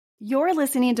You're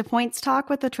listening to Points Talk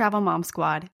with the Travel Mom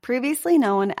Squad, previously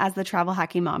known as the Travel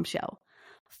Hacking Mom Show.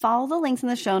 Follow the links in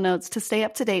the show notes to stay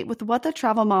up to date with what the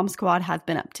Travel Mom Squad has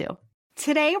been up to.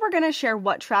 Today, we're going to share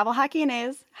what travel hacking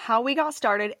is, how we got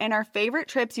started, and our favorite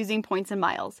trips using points and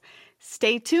miles.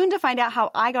 Stay tuned to find out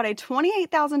how I got a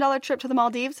 $28,000 trip to the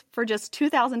Maldives for just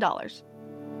 $2,000.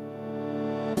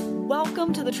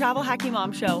 Welcome to the Travel Hacking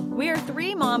Mom Show. We are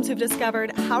three moms who've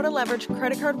discovered how to leverage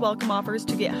credit card welcome offers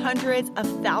to get hundreds of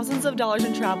thousands of dollars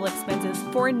in travel expenses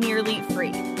for nearly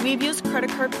free. We've used credit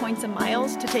card points and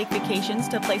miles to take vacations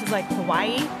to places like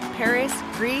Hawaii, Paris,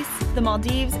 Greece, the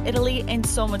Maldives, Italy, and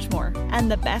so much more. And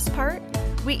the best part?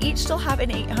 We each still have an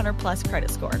 800 plus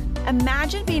credit score.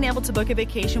 Imagine being able to book a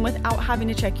vacation without having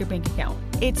to check your bank account.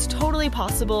 It's totally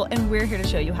possible, and we're here to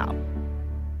show you how.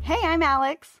 Hey, I'm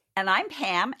Alex. And I'm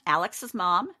Pam, Alex's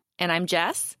mom. And I'm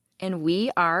Jess, and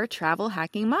we are Travel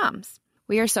Hacking Moms.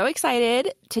 We are so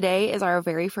excited. Today is our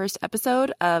very first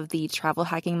episode of the Travel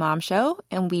Hacking Mom Show,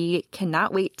 and we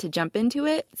cannot wait to jump into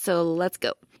it, so let's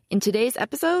go. In today's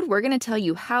episode, we're going to tell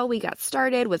you how we got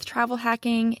started with travel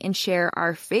hacking and share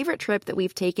our favorite trip that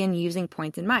we've taken using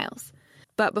points and miles.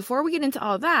 But before we get into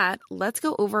all that, let's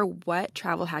go over what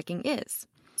travel hacking is.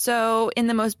 So in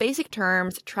the most basic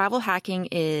terms, travel hacking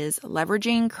is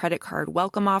leveraging credit card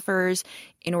welcome offers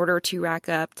in order to rack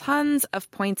up tons of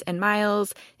points and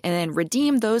miles and then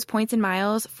redeem those points and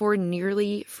miles for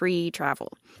nearly free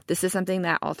travel. This is something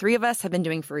that all three of us have been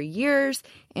doing for years,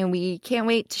 and we can't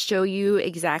wait to show you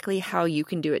exactly how you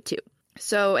can do it too.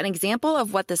 So an example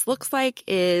of what this looks like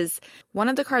is one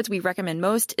of the cards we recommend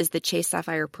most is the Chase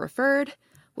Sapphire Preferred.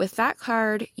 With that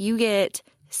card, you get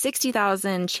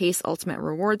 60,000 Chase Ultimate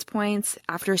Rewards points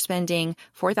after spending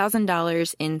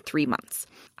 $4,000 in 3 months.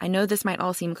 I know this might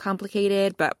all seem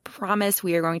complicated, but promise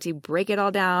we are going to break it all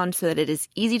down so that it is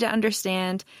easy to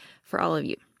understand for all of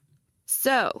you.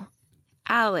 So,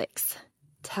 Alex,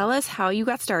 tell us how you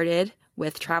got started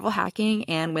with travel hacking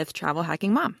and with Travel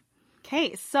Hacking Mom.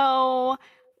 Okay, so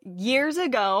years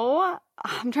ago,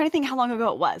 I'm trying to think how long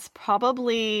ago it was.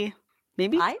 Probably,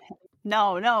 maybe?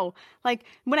 No. Like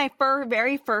when I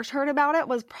very first heard about it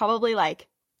was probably like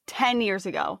 10 years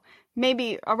ago,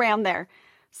 maybe around there.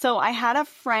 So I had a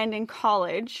friend in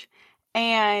college,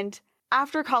 and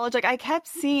after college, like I kept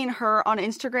seeing her on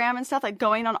Instagram and stuff, like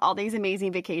going on all these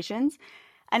amazing vacations.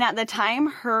 And at the time,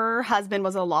 her husband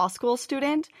was a law school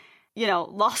student. You know,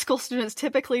 law school students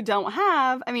typically don't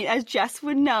have, as Jess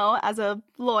would know, as a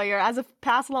lawyer, as a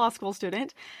past law school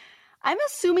student, I'm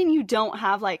assuming you don't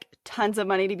have like tons of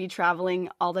money to be traveling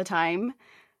all the time.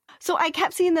 So I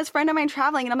kept seeing this friend of mine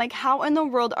traveling, and I'm like, how in the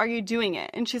world are you doing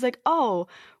it? And she's like, oh,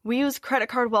 we use credit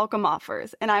card welcome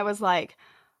offers. And I was like,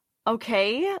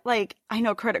 okay, like I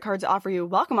know credit cards offer you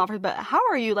welcome offers, but how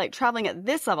are you like traveling at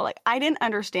this level? Like I didn't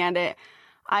understand it.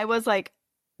 I was like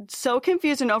so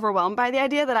confused and overwhelmed by the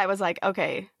idea that I was like,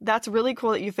 okay, that's really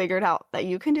cool that you figured out that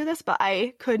you can do this, but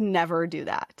I could never do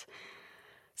that.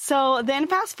 So then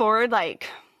fast forward like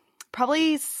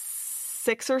probably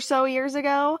 6 or so years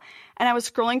ago, and I was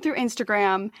scrolling through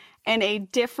Instagram, and a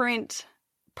different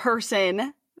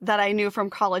person that I knew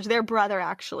from college, their brother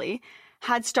actually,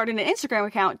 had started an Instagram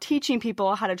account teaching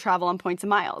people how to travel on points and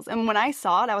miles. And when I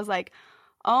saw it, I was like,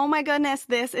 oh my goodness,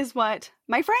 this is what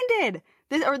my friend did.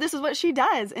 This is what she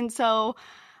does. And so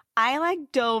I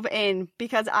like dove in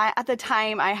because at the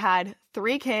time I had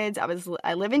 3 kids.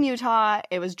 I live in Utah.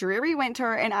 It was dreary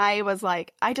winter, and I was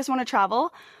like, I just want to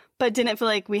travel, but didn't feel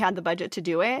like we had the budget to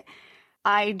do it.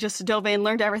 I just dove in,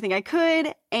 learned everything I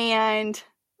could, and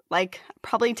like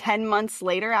probably 10 months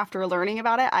later after learning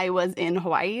about it, I was in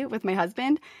Hawaii with my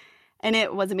husband, and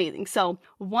it was amazing. So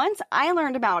once I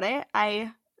learned about it,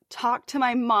 I talked to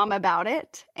my mom about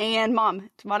it. And Mom,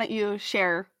 why don't you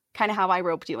share kind of how I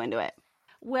roped you into it?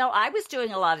 Well, I was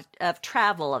doing a lot of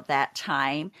travel at that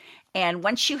time. And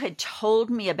once you had told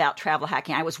me about travel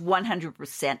hacking, I was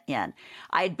 100% in.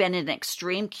 I had been an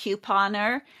extreme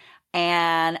couponer,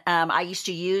 and I used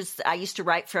to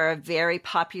write for a very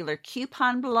popular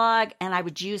coupon blog, and I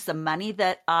would use the money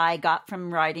that I got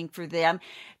from writing for them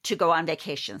to go on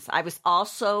vacations. I was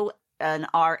also an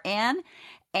RN,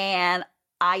 and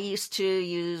I used to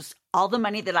use all the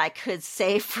money that I could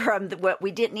save from what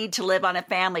we didn't need to live on a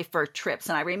family for trips.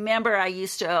 And I remember I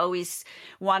used to always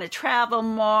want to travel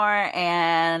more,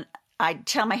 and I'd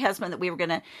tell my husband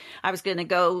that I was going to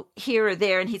go here or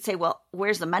there. And he'd say, well,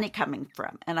 where's the money coming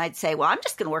from? And I'd say, well, I'm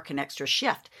just going to work an extra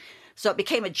shift. So it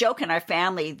became a joke in our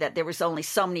family that there was only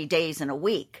so many days in a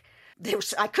week.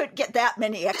 I couldn't get that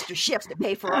many extra shifts to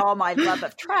pay for all my love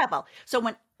of travel. So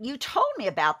when you told me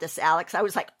about this, Alex, I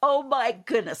was like, oh my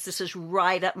goodness, this is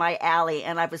right up my alley.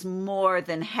 And I was more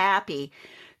than happy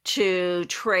to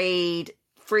trade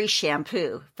free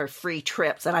shampoo for free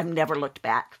trips, and I've never looked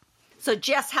back. So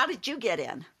Jess, how did you get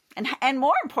in? And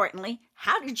more importantly,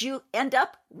 how did you end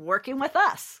up working with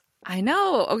us? I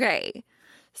know. Okay.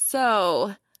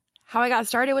 So how I got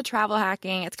started with travel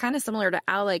hacking, it's kind of similar to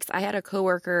Alex. I had a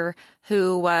coworker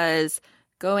who was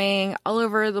going all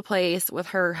over the place with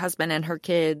her husband and her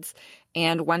kids.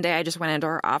 And one day I just went into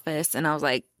her office and I was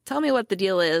like, tell me what the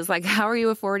deal is. Like, how are you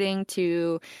affording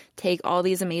to take all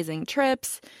these amazing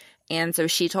trips? And so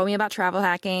she told me about travel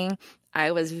hacking.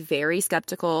 I was very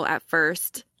skeptical at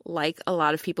first, like a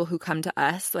lot of people who come to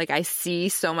us. Like, I see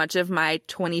so much of my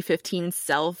 2015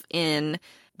 self in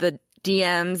the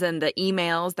DMs and the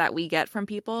emails that we get from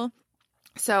people.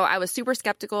 So I was super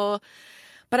skeptical,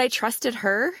 but I trusted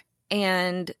her.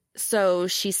 And so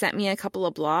she sent me a couple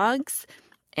of blogs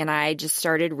and I just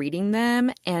started reading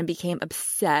them and became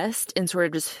obsessed and sort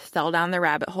of just fell down the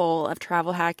rabbit hole of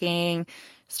travel hacking,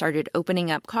 started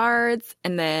opening up cards,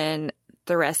 and then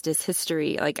the rest is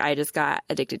history. Like, I just got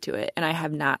addicted to it and I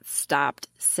have not stopped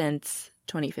since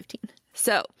 2015.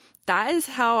 So that is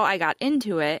how I got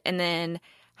into it. And then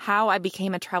how I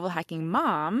became a travel hacking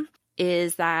mom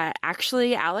is that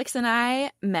actually Alex and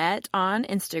I met on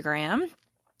Instagram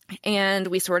and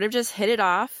we sort of just hit it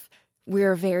off.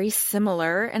 We're very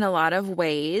similar in a lot of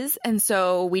ways. And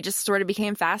so we just sort of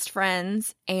became fast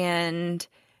friends, and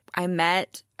I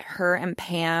met her and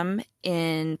Pam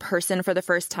in person for the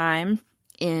first time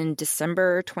in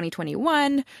December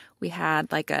 2021. We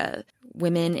had like a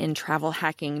women in travel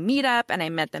hacking meetup and I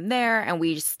met them there, and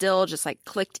we still just like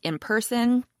clicked in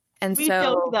person. And we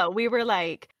joked, though. We were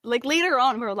like later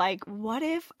on, we were like, what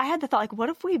if, I had the thought, like, what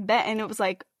if we bet? And it was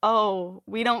like, oh,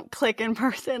 we don't click in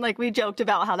person. Like, we joked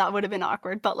about how that would have been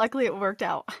awkward, but luckily it worked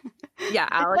out. Yeah,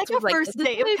 Alex it's like a first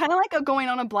date. It was kind of like going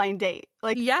on a blind date.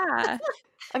 Like, yeah.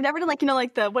 I've never done like,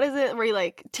 like the, what is it, where you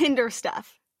like Tinder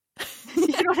stuff. You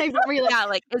know what I mean? Where yeah,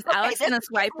 like, is Alex going to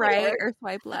swipe right or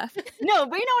swipe left? No,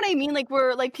 but you know what I mean? Like,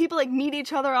 we're like, people like meet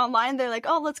each other online. They're like,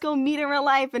 oh, let's go meet in real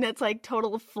life. And it's like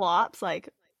total flops. Like,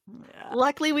 yeah.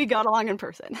 Luckily we got along in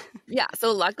person. Yeah,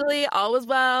 so luckily all was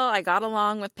well. I got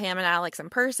along with Pam and Alex in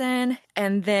person.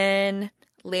 And then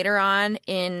later on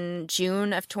in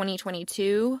June of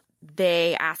 2022,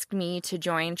 they asked me to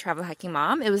join Travel Hacking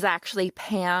Mom. It was actually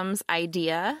Pam's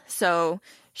idea. So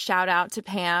shout out to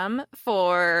Pam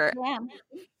for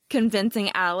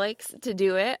convincing Alex to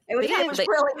do it. It was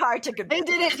really hard to convince. It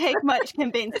didn't take much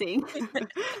convincing.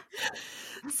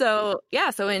 So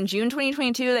in June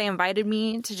 2022, they invited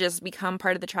me to just become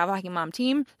part of the Travel Hacking Mom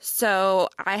team. So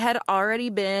I had already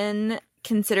been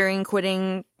considering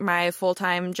quitting my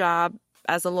full-time job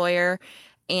as a lawyer,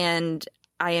 and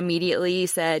I immediately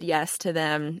said yes to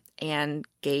them and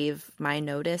gave my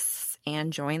notice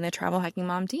and joined the Travel Hacking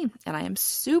Mom team. And I am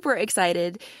super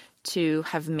excited to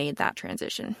have made that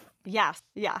transition. Yes.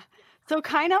 Yeah. So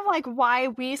kind of like why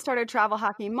we started Travel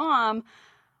Hacking Mom,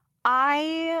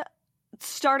 I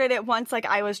started it once, like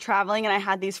I was traveling and I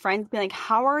had these friends be like,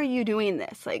 how are you doing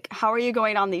this? Like, how are you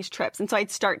going on these trips? And so I'd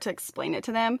start to explain it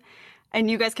to them. And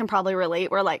you guys can probably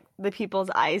relate where like the people's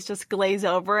eyes just glaze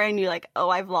over and you're like, oh,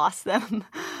 I've lost them.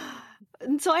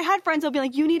 And so I had friends that'll be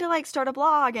like, you need to like start a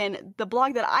blog. And the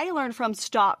blog that I learned from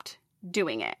stopped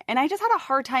doing it. And I just had a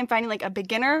hard time finding like a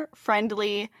beginner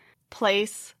friendly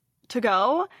place to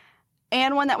go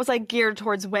and one that was like geared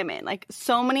towards women. Like,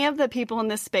 so many of the people in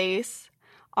this space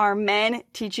are men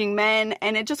teaching men,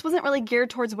 and it just wasn't really geared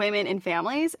towards women and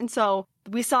families. And so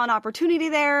we saw an opportunity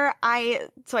there.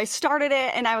 So I started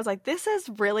it, and I was like, this is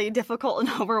really difficult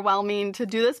and overwhelming to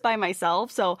do this by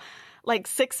myself. So like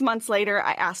 6 months later,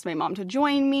 I asked my mom to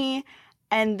join me.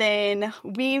 And then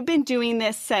we've been doing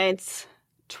this since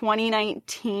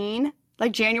 2019.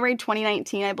 Like January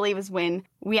 2019, I believe, is when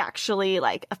we actually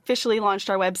like officially launched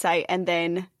our website. And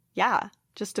then,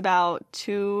 just about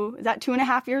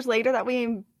 2.5 years later that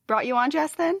we brought you on,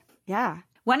 Jess, then? Yeah.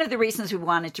 One of the reasons we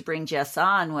wanted to bring Jess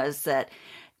on was that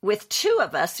with two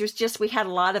of us, we had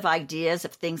a lot of ideas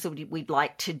of things that we'd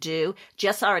like to do.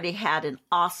 Jess already had an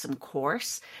awesome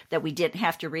course that we didn't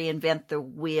have to reinvent the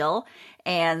wheel.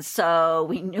 And so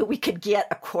we knew we could get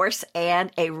a course and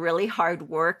a really hard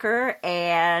worker,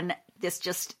 and this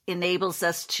just enables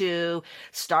us to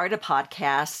start a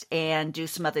podcast and do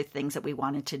some other things that we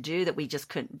wanted to do that we just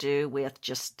couldn't do with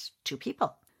just two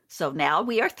people. So now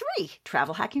we are 3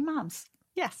 Travel Hacking Moms.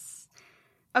 Yes.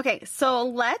 Okay, so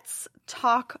let's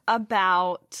talk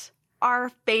about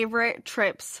our favorite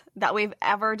trips that we've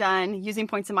ever done using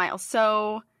points and miles.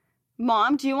 So,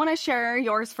 Mom, do you want to share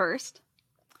yours first?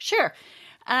 Sure.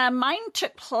 Mine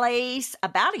took place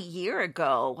about a year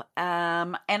ago.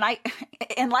 And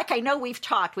like I know we've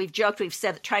talked, we've joked, we've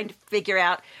said that trying to figure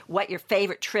out what your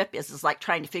favorite trip is like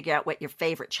trying to figure out what your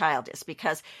favorite child is,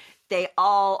 because they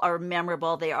all are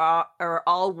memorable. They are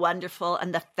all wonderful.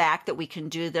 And the fact that we can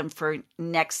do them for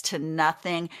next to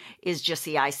nothing is just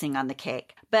the icing on the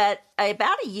cake. But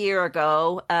about a year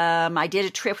ago, I did a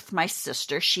trip with my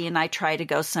sister. She and I try to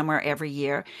go somewhere every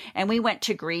year, and we went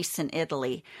to Greece and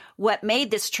Italy. What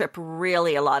made this trip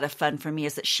really a lot of fun for me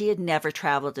is that she had never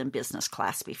traveled in business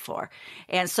class before.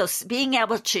 And so being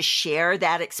able to share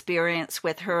that experience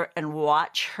with her and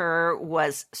watch her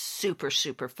was super,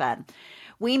 super fun.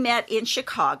 We met in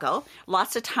Chicago.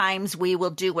 Lots of times we will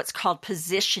do what's called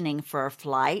positioning for a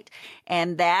flight.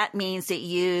 And that means that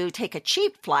you take a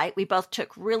cheap flight. We both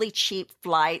took really cheap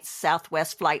flights,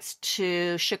 Southwest flights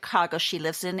to Chicago. She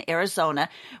lives in Arizona.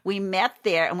 We met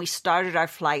there and we started our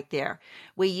flight there.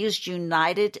 We used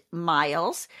United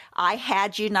Miles. I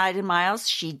had United Miles.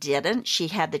 She didn't. She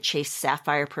had the Chase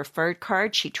Sapphire Preferred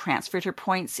card. She transferred her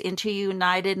points into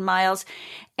United Miles,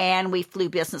 and we flew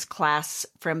business class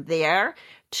from there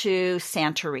to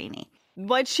Santorini.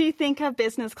 What'd she think of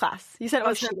business class? You said it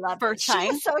was her first time.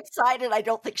 She was so excited. I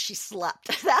don't think she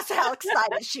slept. That's how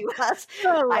excited she was.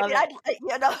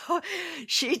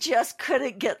 She just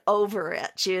couldn't get over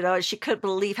it. She couldn't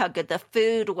believe how good the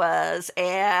food was.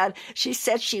 And she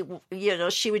said she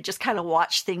would just kind of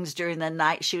watch things during the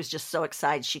night. She was just so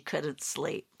excited she couldn't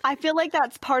sleep. I feel like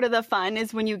that's part of the fun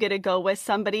is when you get to go with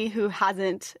somebody who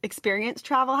hasn't experienced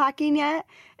travel hacking yet.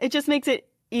 It just makes it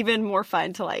even more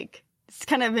fun to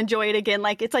kind of enjoy it again.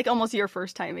 It's almost your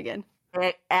first time again.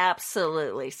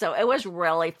 Absolutely. So it was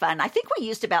really fun. I think we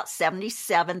used about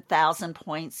 77,000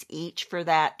 points each for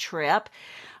that trip.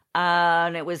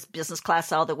 And it was business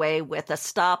class all the way with a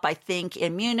stop, I think,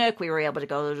 in Munich. We were able to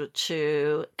go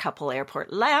to a couple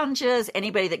airport lounges.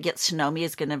 Anybody that gets to know me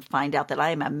is going to find out that I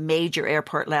am a major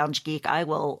airport lounge geek. I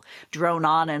will drone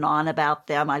on and on about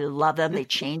them. I love them. They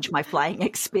change my flying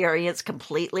experience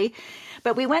completely.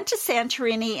 But we went to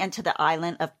Santorini and to the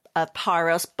island of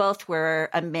Paros. Both were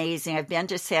amazing. I've been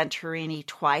to Santorini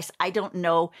twice. I don't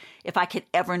know if I could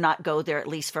ever not go there, at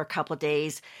least for a couple of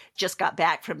days. Just got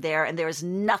back from there, and there is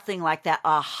nothing like that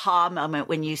aha moment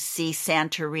when you see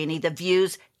Santorini. The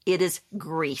views, it is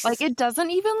Greece. It doesn't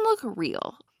even look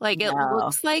real. It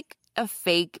looks like a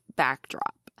fake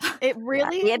backdrop. It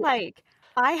really,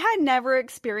 I had never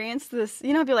experienced this.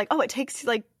 If you're it takes,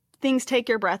 things take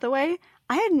your breath away.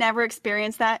 I had never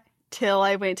experienced that till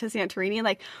I went to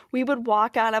Santorini. We would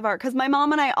walk out of because my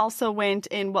mom and I also went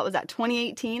in,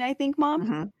 2018, I think,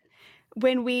 Mom?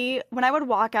 Mm-hmm. When I would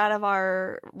walk out of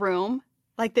our room,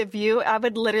 the view, I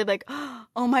would literally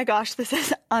oh my gosh, this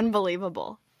is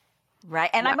unbelievable.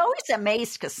 Right. And I'm always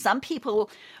amazed because some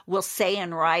people will say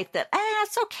and write that,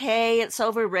 it's okay, it's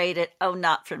overrated. Oh,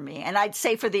 not for me. And I'd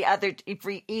say for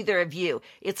either of you,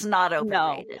 it's not overrated.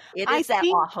 No. It is that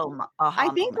aha I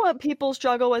think what people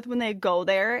struggle with when they go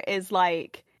there is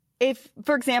if,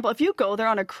 for example, if you go there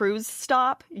on a cruise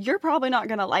stop, you're probably not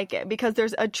going to like it because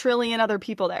there's a trillion other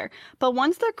people there. But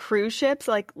once the cruise ships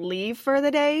leave for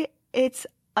the day, it's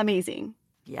amazing.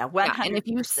 Yeah,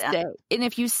 100%. And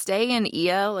if you stay in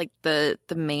Ia, the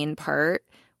main part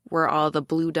where all the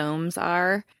blue domes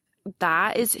are,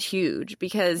 that is huge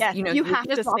because you have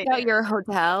to walk out your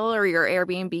hotel or your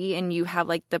Airbnb and you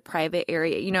have the private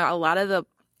area. A lot of the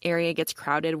area gets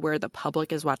crowded where the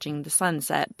public is watching the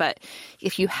sunset, but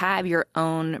if you have your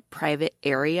own private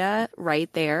area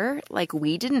right there,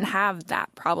 we didn't have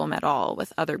that problem at all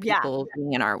with other people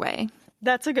being in our way.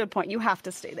 That's a good point. You have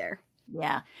to stay there.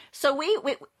 Yeah. So we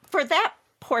for that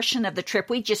portion of the trip,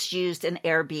 we just used an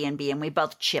Airbnb and we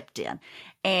both chipped in.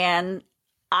 And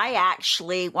I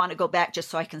actually want to go back just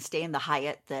so I can stay in the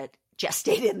Hyatt that Jess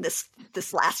stayed in this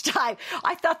last time.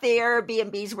 I thought the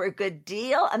Airbnbs were a good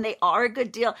deal, and they are a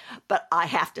good deal, but I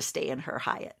have to stay in her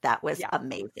Hyatt. That was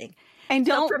amazing. And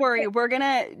don't worry,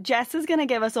 Jess is going to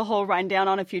give us a whole rundown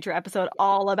on a future episode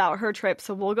all about her trip.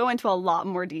 So we'll go into a lot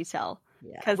more detail.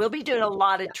 Yeah, we'll be doing a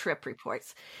lot of trip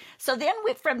reports. So then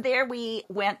from there, we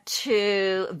went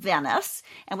to Venice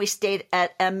and we stayed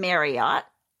at a Marriott.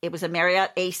 It was a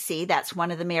Marriott AC. That's one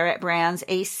of the Marriott brands.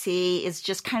 AC is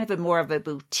just kind of more of a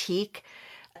boutique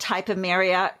type of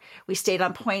Marriott. We stayed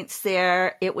on points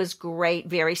there. It was great,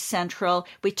 very central.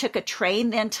 We took a train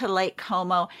then to Lake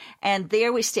Como, and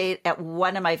there we stayed at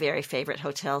one of my very favorite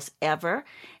hotels ever.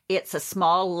 It's a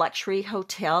small luxury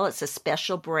hotel. It's a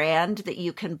special brand that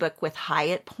you can book with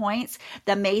Hyatt points.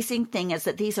 The amazing thing is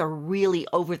that these are really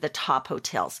over-the-top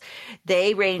hotels.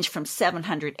 They range from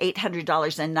 $700,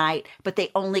 $800 a night, but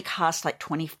they only cost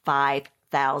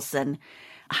 $25,000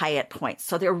 Hyatt points.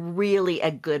 So they're really a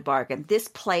good bargain. This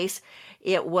place,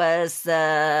 it was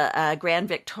the Grand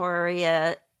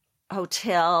Victoria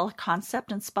Hotel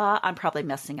Concept and Spa. I'm probably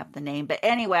messing up the name, but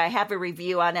anyway, I have a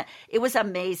review on it. It was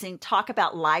amazing. Talk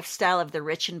about lifestyle of the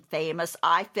rich and famous.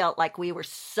 I felt like we were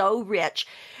so rich.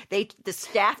 The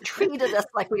staff treated us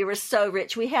like we were so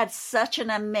rich. We had such an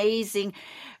amazing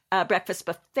breakfast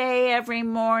buffet every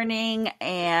morning,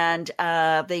 and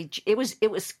it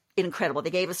was incredible. They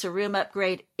gave us a room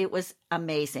upgrade. It was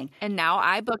amazing. And now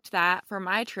I booked that for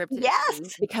my trip to Yes,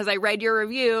 Italy because I read your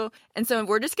review. And so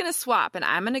we're just going to swap, and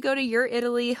I'm going to go to your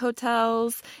Italy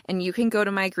hotels and you can go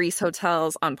to my Greece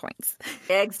hotels on points.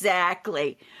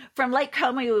 Exactly. From Lake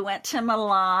Como, we went to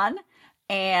Milan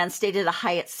and stayed at a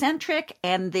Hyatt Centric,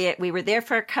 and we were there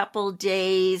for a couple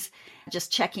days just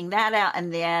checking that out,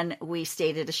 and then we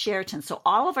stayed at a Sheraton. So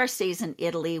all of our stays in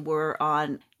Italy were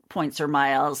on points or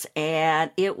miles,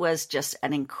 and it was just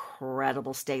an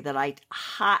incredible stay that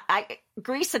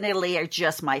Greece and Italy are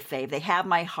just my fave. They have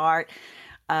my heart.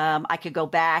 I could go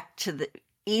back to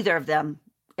either of them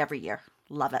every year.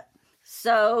 Love it.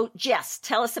 So Jess,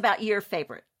 tell us about your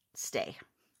favorite stay.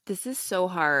 This is so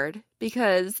hard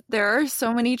because there are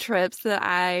so many trips that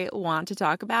I want to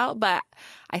talk about, but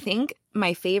I think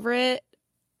my favorite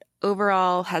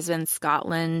overall has been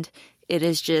Scotland. It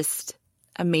is just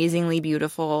amazingly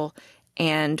beautiful.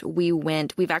 And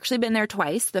we've actually been there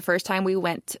twice. The first time we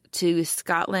went to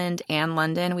Scotland and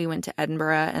London. We went to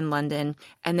Edinburgh and London,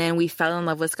 and then we fell in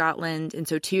love with Scotland. And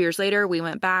so 2 years later, we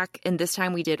went back, and this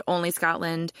time we did only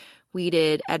Scotland. We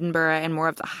did Edinburgh and more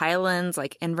of the Highlands,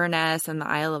 like Inverness and the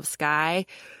Isle of Skye.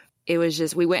 It was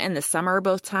just, we went in the summer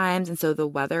both times, and so the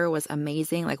weather was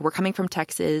amazing. Like, we're coming from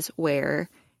Texas where,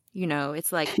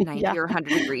 it's like 90 or 100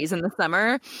 degrees in the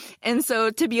summer. And so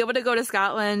to be able to go to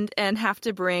Scotland and have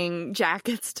to bring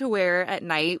jackets to wear at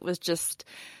night was just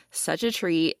such a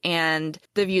treat. And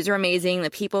the views are amazing. The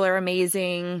people are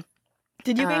amazing.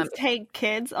 Did you guys take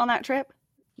kids on that trip?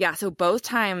 Yeah, so both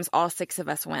times, all 6 of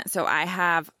us went. So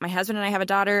my husband and I have a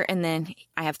daughter, and then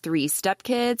I have 3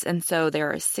 stepkids. And so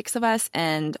there are 6 of us,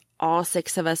 and all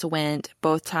 6 of us went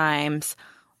both times.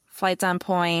 Flights on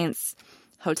points,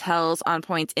 hotels on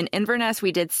points. In Inverness,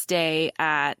 we did stay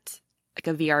at like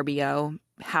a VRBO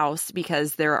house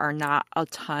because there are not a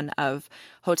ton of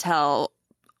hotel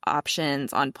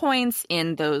options on points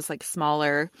in those like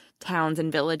smaller towns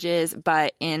and villages.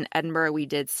 But in Edinburgh, we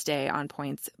did stay on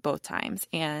points both times.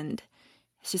 And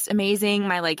it's just amazing.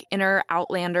 My like inner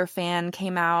Outlander fan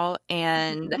came out,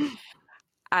 and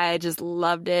I just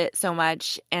loved it so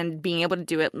much. And being able to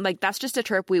do it, like, that's just a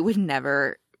trip we would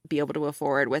never be able to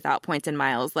afford without points and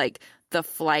miles. Like, the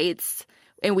flights,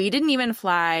 and we didn't even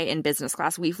fly in business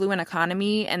class. We flew in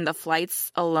economy, and the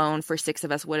flights alone for 6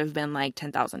 of us would have been like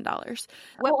 $10,000.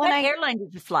 What airline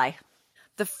did you fly?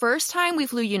 The first time we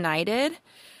flew United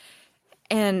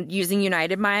and using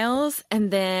United miles. And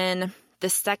then the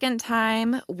second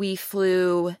time we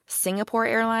flew Singapore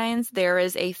Airlines. There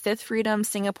is a Fifth Freedom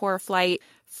Singapore flight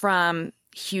from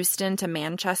Houston to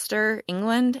Manchester,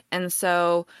 England. And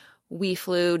so we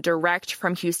flew direct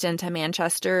from Houston to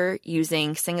Manchester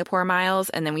using Singapore miles,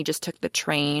 and then we just took the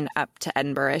train up to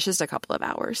Edinburgh. It's just a couple of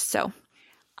hours. So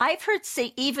I've heard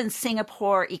even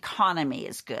Singapore economy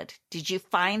is good. Did you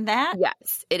find that?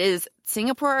 Yes, it is.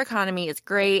 Singapore economy is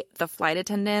great. The flight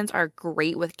attendants are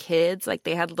great with kids. Like,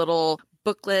 they had little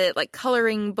booklet, like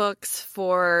coloring books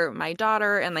for my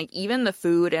daughter, and like even the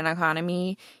food in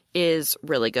economy is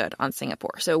really good on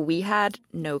Singapore. So we had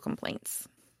no complaints.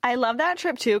 I love that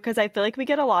trip too, because I feel like we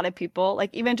get a lot of people,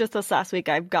 like even just this last week,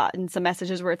 I've gotten some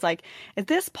messages where it's like, is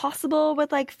this possible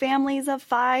with like families of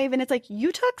 5? And it's like,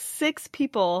 you took 6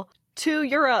 people to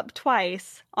Europe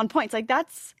twice on points. Like,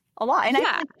 that's a lot. And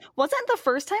yeah. Wasn't the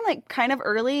first time like kind of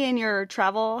early in your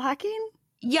travel hacking?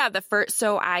 Yeah,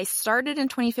 so I started in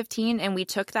 2015 and we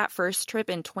took that first trip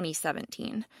in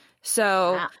 2017.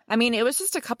 So, wow. I mean, it was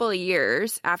just a couple of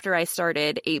years after I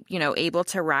started, able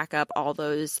to rack up all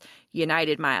those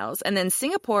United miles. And then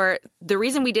Singapore, the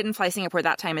reason we didn't fly Singapore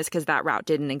that time is because that route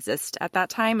didn't exist at that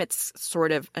time. It's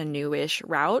sort of a newish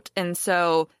route. And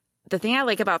so the thing I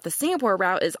like about the Singapore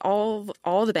route is all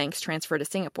the banks transfer to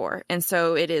Singapore. And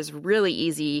so it is really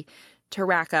easy to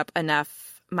rack up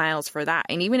enough miles for that.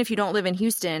 And even if you don't live in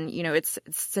Houston, it's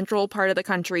central part of the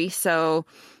country. So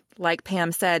like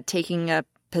Pam said, taking a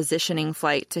positioning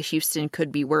flight to Houston could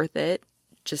be worth it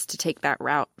just to take that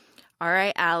route. All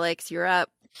right, Alex, you're up.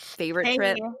 Favorite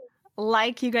trip?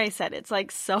 Like you guys said, it's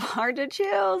like so hard to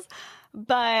choose.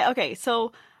 But okay,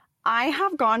 so I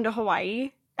have gone to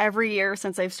Hawaii every year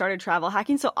since I've started travel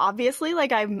hacking. So obviously,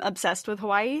 like, I'm obsessed with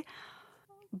Hawaii.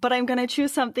 but I'm going to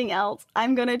choose something else.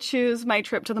 I'm going to choose my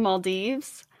trip to the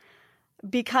Maldives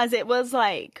because it was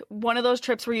like one of those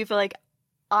trips where you feel like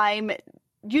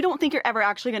you don't think you're ever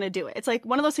actually going to do it. It's like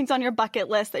one of those things on your bucket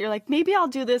list that you're like, maybe I'll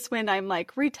do this when I'm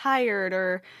like retired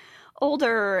or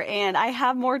older and I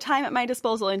have more time at my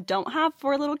disposal and don't have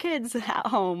 4 little kids at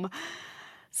home.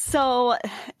 So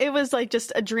it was like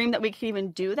just a dream that we could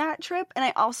even do that trip. And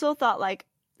I also thought like,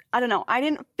 I don't know,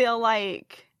 I felt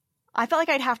like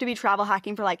I'd have to be travel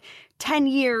hacking for like 10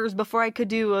 years before I could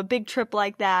do a big trip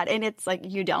like that. And it's like,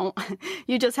 you don't,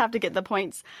 you just have to get the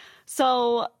points.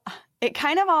 So it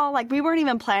kind of all like, we weren't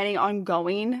even planning on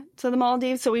going to the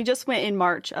Maldives. So we just went in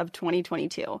March of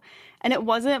 2022 and it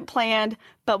wasn't planned.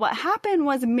 But what happened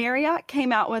was Marriott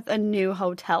came out with a new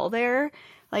hotel there.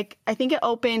 Like, I think it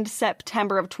opened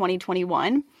September of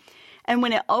 2021. And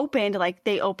when it opened, like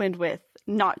they opened with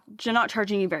not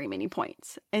charging you very many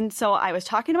points. And so I was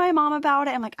talking to my mom about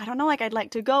it. I'm like, I don't know, like I'd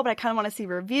like to go, but I kind of want to see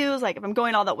reviews. Like if I'm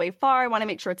going all that way far, I want to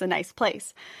make sure it's a nice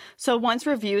place. So once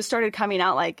reviews started coming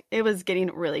out, like it was getting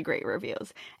really great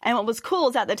reviews. And what was cool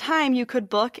is at the time you could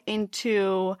book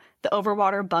into the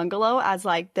Overwater bungalow as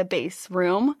like the base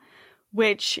room,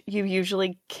 which you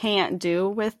usually can't do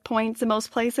with points in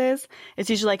most places. It's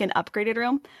usually like an upgraded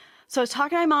room. So I was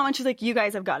talking to my mom and she's like, you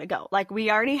guys have got to go. Like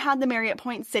we already had the Marriott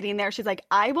points sitting there. She's like,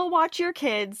 I will watch your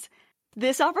kids.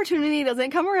 This opportunity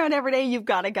doesn't come around every day. You've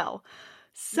got to go.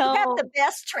 So you have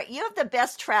the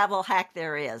best travel hack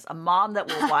there is. A mom that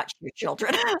will watch your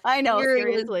children. I know,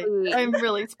 seriously. I'm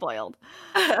really spoiled.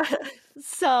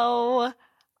 So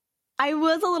I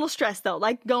was a little stressed though,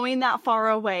 like going that far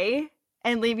away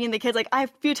and leaving the kids. Like a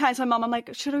few times my mom, I'm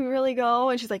like, should we really go?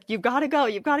 And she's like, you've got to go.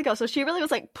 You've got to go. So she really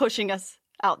was like pushing us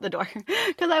out the door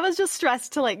because I was just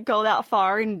stressed to like go that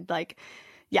far and like,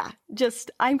 yeah, just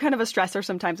I'm kind of a stressor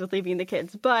sometimes with leaving the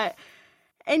kids. But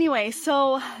anyway,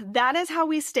 so that is how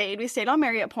we stayed. We stayed on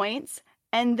Marriott points.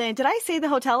 And then did I say the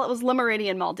hotel? It was Le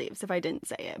Méridien Maldives if I didn't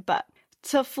say it. But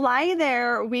to fly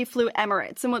there, we flew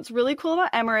Emirates. And what's really cool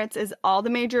about Emirates is all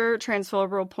the major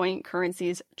transferable point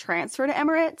currencies transfer to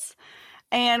Emirates.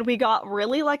 And we got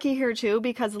really lucky here too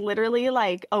because literally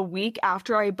like a week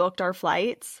after I booked our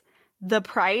flights, the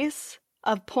price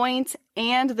of points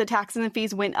and the taxes and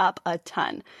fees went up a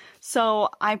ton. So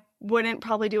I wouldn't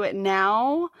probably do it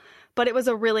now, but it was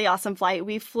a really awesome flight.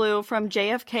 We flew from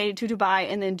JFK to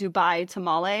Dubai and then Dubai to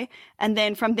Malé. And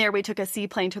then from there, we took a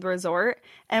seaplane to the resort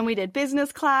and we did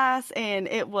business class and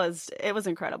it was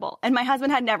incredible. And my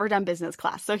husband had never done business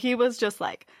class. So he was just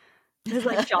like, his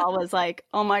like jaw was like,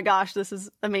 oh my gosh, this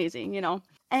is amazing, you know?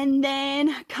 And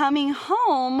then coming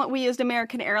home, we used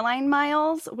American Airlines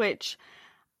miles, which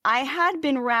I had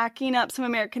been racking up some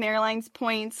American Airlines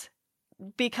points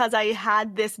because I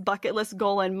had this bucket list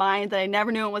goal in mind that I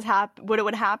never knew when it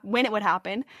would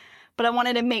happen. But I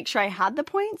wanted to make sure I had the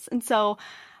points. And so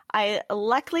I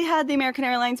luckily had the American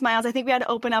Airlines miles. I think we had to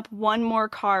open up one more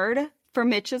card for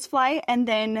Mitch's flight. And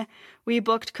then we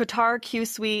booked Qatar Q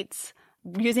Suites.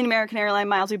 Using American Airlines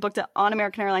miles, we booked it on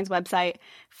American Airlines website,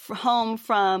 home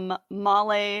from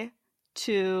Malé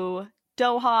to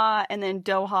Doha, and then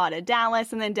Doha to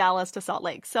Dallas, and then Dallas to Salt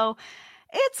Lake. So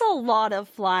it's a lot of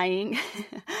flying.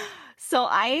 So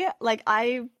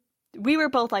we were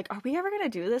both like, are we ever going to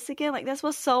do this again? Like this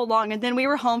was so long. And then we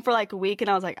were home for like a week and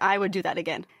I was like, I would do that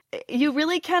again. You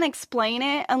really can't explain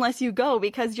it unless you go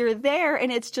because you're there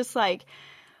and it's just like,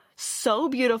 so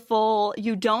beautiful.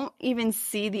 You don't even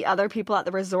see the other people at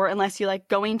the resort unless you're like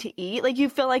going to eat. Like you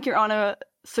feel like you're on a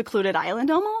secluded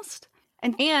island almost.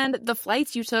 And the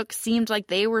flights you took seemed like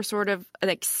they were sort of an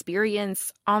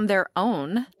experience on their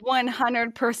own.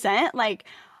 100%. Like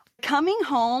coming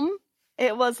home,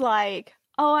 it was like,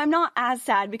 oh, I'm not as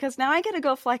sad because now I get to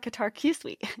go fly Qatar Q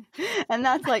Suite. And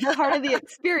that's like part of the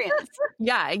experience.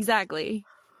 Yeah, exactly.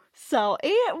 So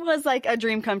it was like a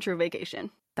dream come true vacation.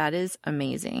 That is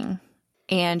amazing.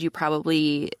 And you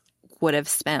probably would have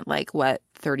spent like what,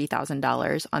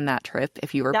 $30,000 on that trip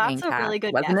if you were paying cash. That's a really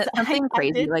good guess. Wasn't it something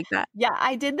crazy like that? Yeah,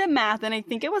 I did the math and I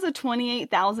think it was a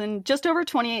just over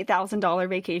 $28,000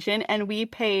 vacation. And we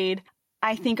paid,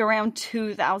 I think, around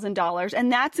 $2,000.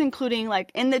 And that's including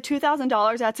like in the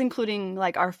 $2,000, that's including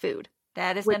like our food.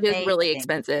 That is which amazing. Is really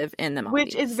expensive in the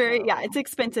Maldives. Which is it's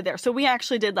expensive there. So we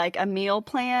actually did like a meal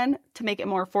plan to make it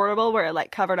more affordable where it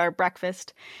like covered our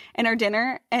breakfast and our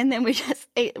dinner. And then we just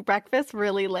ate breakfast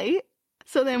really late.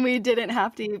 So then we didn't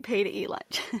have to pay to eat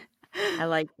lunch. I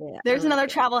like that. There's another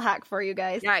travel hack for you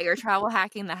guys. Yeah, you're travel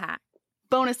hacking the hack.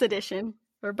 Bonus edition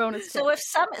or bonus. So if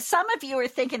some of you are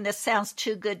thinking this sounds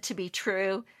too good to be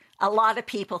true, a lot of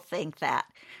people think that.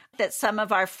 That some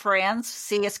of our friends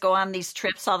see us go on these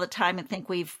trips all the time and think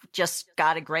we've just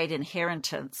got a great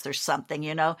inheritance or something,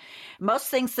 you know. Most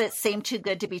things that seem too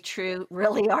good to be true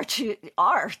really are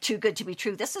too good to be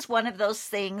true. This is one of those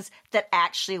things that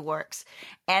actually works.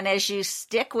 And as you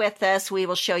stick with us, we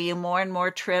will show you more and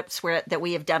more trips that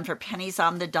we have done for pennies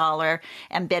on the dollar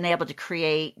and been able to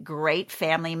create great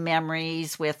family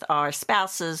memories with our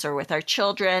spouses or with our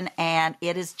children. And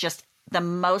it is just the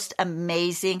most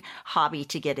amazing hobby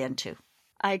to get into.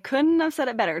 I couldn't have said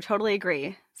it better. Totally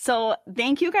agree. So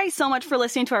thank you guys so much for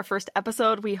listening to our first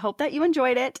episode. We hope that you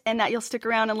enjoyed it and that you'll stick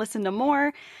around and listen to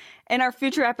more. In our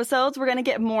future episodes, we're going to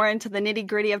get more into the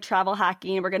nitty-gritty of travel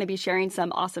hacking. We're going to be sharing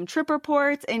some awesome trip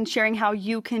reports and sharing how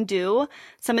you can do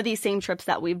some of these same trips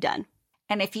that we've done.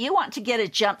 And if you want to get a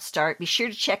jump start, be sure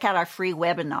to check out our free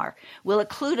webinar. We'll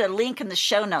include a link in the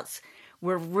show notes.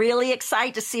 We're really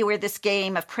excited to see where this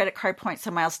game of credit card points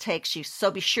and miles takes you. So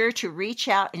be sure to reach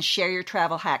out and share your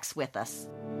travel hacks with us.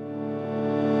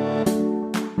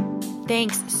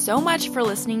 Thanks so much for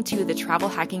listening to the Travel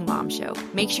Hacking Mom Show.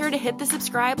 Make sure to hit the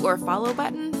subscribe or follow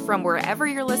button from wherever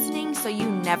you're listening so you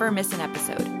never miss an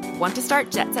episode. Want to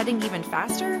start jet setting even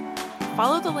faster?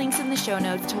 Follow the links in the show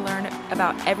notes to learn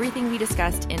about everything we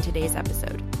discussed in today's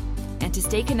episode. And to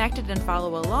stay connected and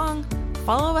follow along,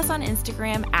 follow us on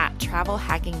Instagram at Travel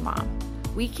Hacking Mom.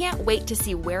 We can't wait to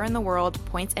see where in the world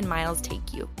points and miles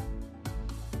take you.